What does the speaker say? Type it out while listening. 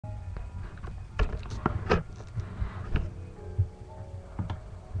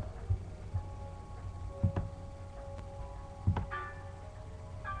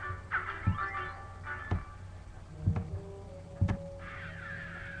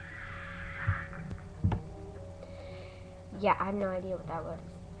Yeah, I have no idea what that was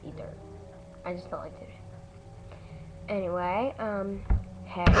either. I just felt like it. Anyway,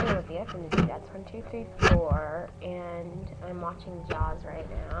 hey, Olivia, I'm gonna do that's 1, 2, 3, 4, and I'm watching Jaws right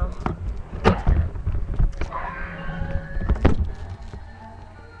now.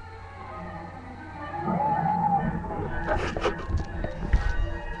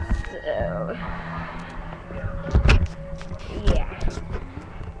 So, yeah.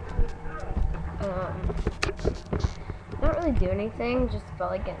 Not really do anything, just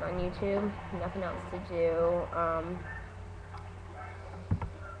felt like getting on YouTube. Nothing else to do.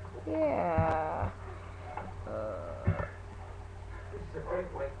 Yeah.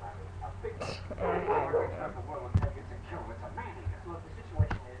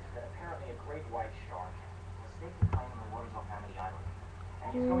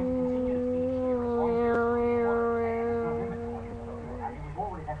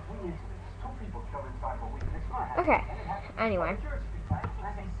 Okay, anyway,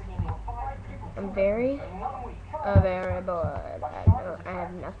 I'm very bored. I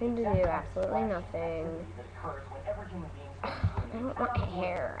have nothing to do, absolutely nothing. I don't want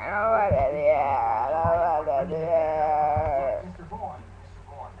hair. I don't want hair.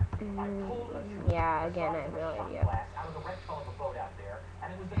 Yeah, again, I have no idea.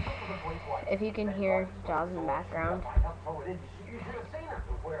 If you can hear Jaws in the background.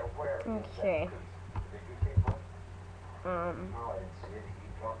 Okay.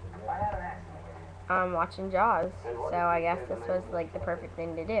 I'm watching Jaws, so I guess this was like the perfect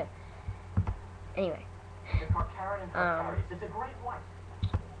thing to do. Anyway. I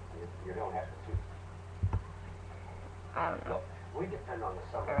don't know.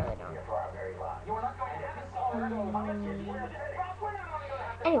 I really don't.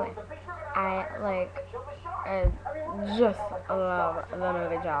 Anyway, I just love the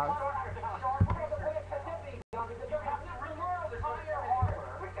movie Jaws.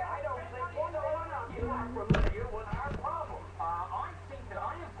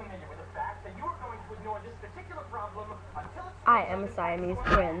 I am a Siamese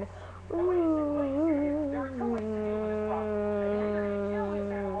twin.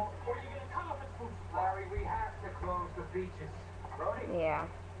 Yeah.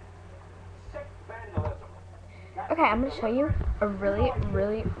 Okay, I'm gonna show you a really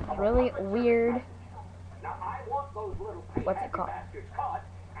weird. What's it called?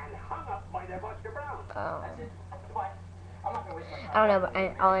 I don't know, but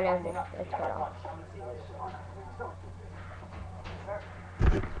all I know is it's a turtle.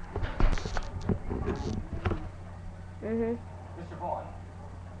 Mr. Vaughn,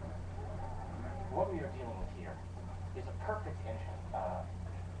 what we are dealing with here is a perfect engine,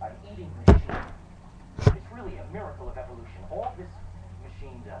 an eating machine. It's really a miracle of evolution. All this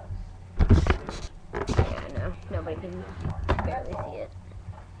machine does. Yeah, no, nobody can barely see it.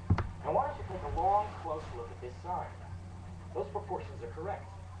 Now why don't you take a long, close look at this sign? Those proportions are correct.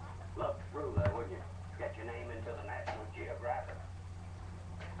 Look through there, would you? Get your name into the National Geographic.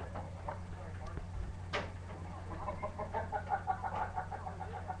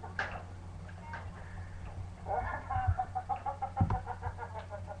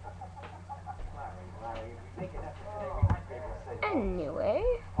 Anyway.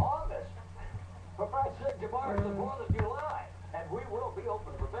 August. For Christ's sake, tomorrow's the 4th of July, and we will be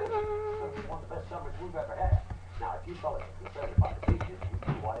open for business. It's one of the best summers we've ever had. Now, if you fellas are concerned about the beaches, you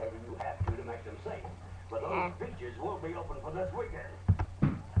do whatever you have to make them safe. But those beaches will be open for this weekend.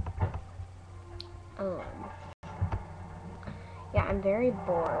 Yeah, I'm very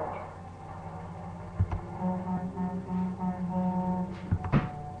bored.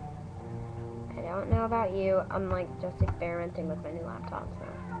 I don't know about you. I'm like just experimenting with my new laptop, so.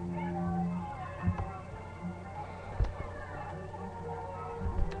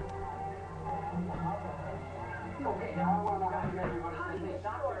 Okay, now I want to have everybody say,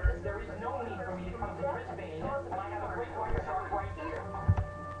 doctor, there is no need for me to come to Brisbane, and I have a great water shark right here.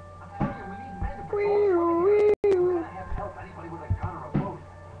 I tell you, we need men to patrol. We're gonna have to help anybody with a gun or a boat.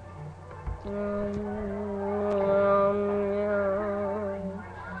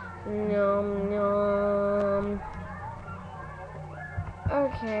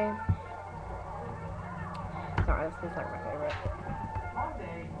 Okay. Sorry, this is like my favorite.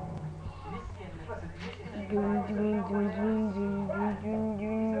 Monday.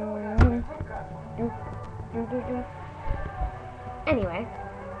 Anyway,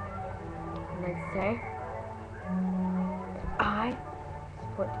 let's say I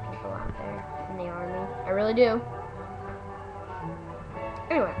support the people out there in the army. I really do.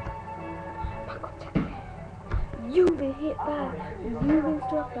 Anyway, you've been hit by, you've been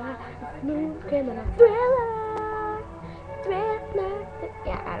struck by a smooth criminal thriller.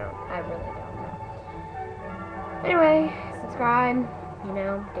 Yeah, I really don't know. Anyway, subscribe, you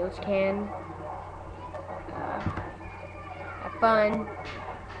know, do what you can. Have fun.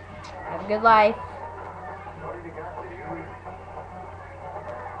 Have a good life.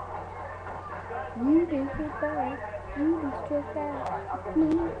 You be goodbye. You be stressed out.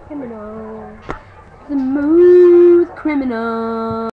 Smooth criminal. Smooth criminal.